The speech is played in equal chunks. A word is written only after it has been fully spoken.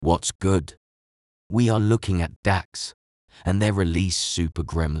What's good? We are looking at Dax and their release Super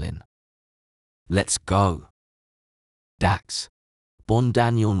Gremlin. Let's go. Dax, born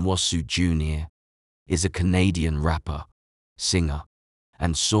Daniel Nwosu Jr., is a Canadian rapper, singer,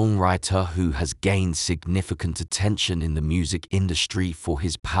 and songwriter who has gained significant attention in the music industry for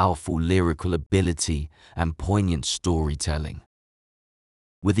his powerful lyrical ability and poignant storytelling.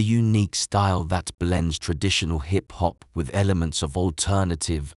 With a unique style that blends traditional hip-hop with elements of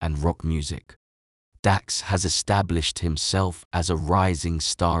alternative and rock music, Dax has established himself as a rising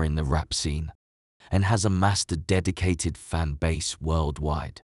star in the rap scene and has amassed a dedicated fan base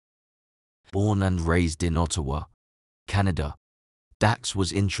worldwide. Born and raised in Ottawa, Canada, Dax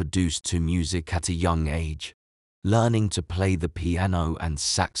was introduced to music at a young age, learning to play the piano and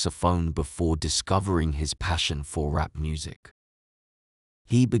saxophone before discovering his passion for rap music.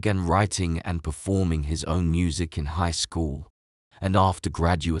 He began writing and performing his own music in high school, and after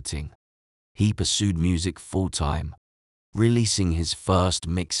graduating, he pursued music full-time, releasing his first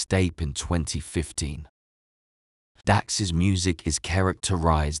mixtape in 2015. Dax's music is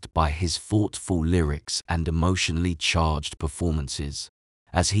characterized by his thoughtful lyrics and emotionally charged performances,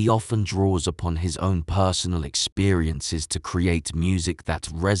 as he often draws upon his own personal experiences to create music that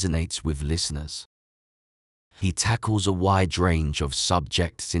resonates with listeners. He tackles a wide range of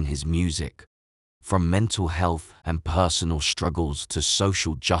subjects in his music, from mental health and personal struggles to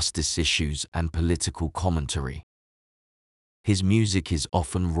social justice issues and political commentary. His music is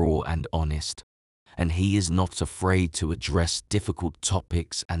often raw and honest, and he is not afraid to address difficult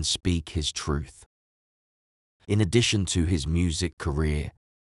topics and speak his truth. In addition to his music career,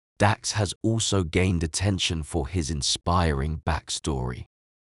 Dax has also gained attention for his inspiring backstory.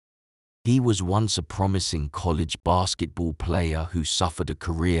 He was once a promising college basketball player who suffered a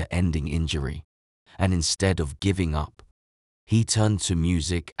career-ending injury, and instead of giving up, he turned to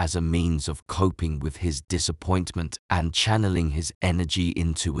music as a means of coping with his disappointment and channeling his energy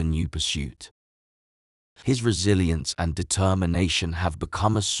into a new pursuit. His resilience and determination have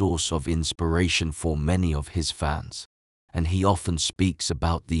become a source of inspiration for many of his fans, and he often speaks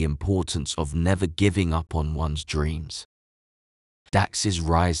about the importance of never giving up on one's dreams. Dax's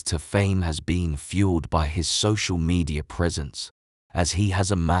rise to fame has been fueled by his social media presence, as he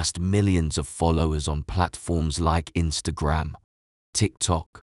has amassed millions of followers on platforms like Instagram,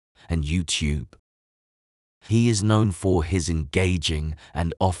 TikTok, and YouTube. He is known for his engaging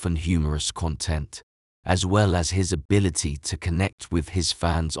and often humorous content, as well as his ability to connect with his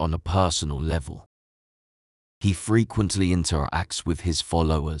fans on a personal level. He frequently interacts with his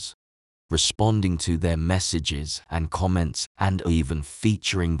followers, responding to their messages and comments and even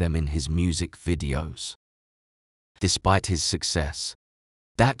featuring them in his music videos. Despite his success,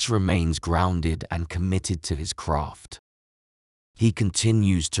 Dax remains grounded and committed to his craft. He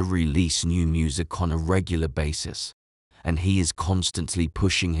continues to release new music on a regular basis, and he is constantly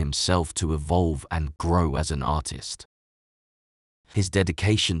pushing himself to evolve and grow as an artist. His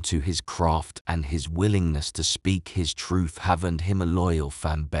dedication to his craft and his willingness to speak his truth have earned him a loyal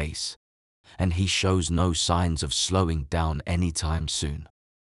fan base, and he shows no signs of slowing down anytime soon.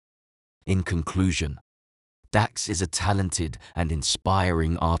 In conclusion, Dax is a talented and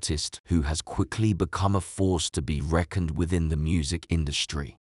inspiring artist who has quickly become a force to be reckoned with in the music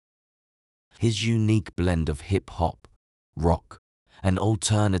industry. His unique blend of hip-hop, rock, and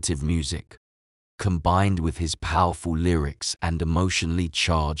alternative music, combined with his powerful lyrics and emotionally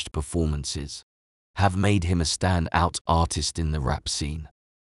charged performances, have made him a standout artist in the rap scene.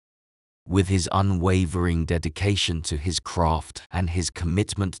 With his unwavering dedication to his craft and his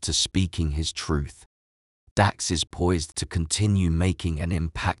commitment to speaking his truth, Dax is poised to continue making an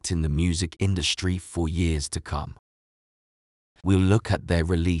impact in the music industry for years to come. We'll look at their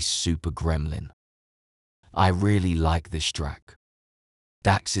release Super Gremlin. I really like this track.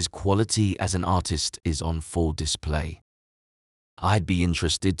 Dax's quality as an artist is on full display. I'd be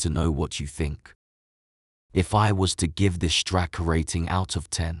interested to know what you think. If I was to give this track a rating out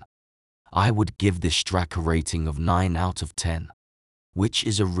of 10, I would give this track a rating of 9 out of 10, which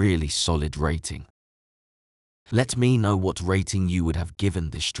is a really solid rating. Let me know what rating you would have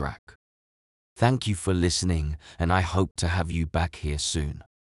given this track. Thank you for listening, and I hope to have you back here soon.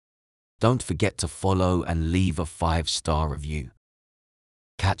 Don't forget to follow and leave a 5-star review.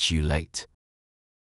 Catch you late.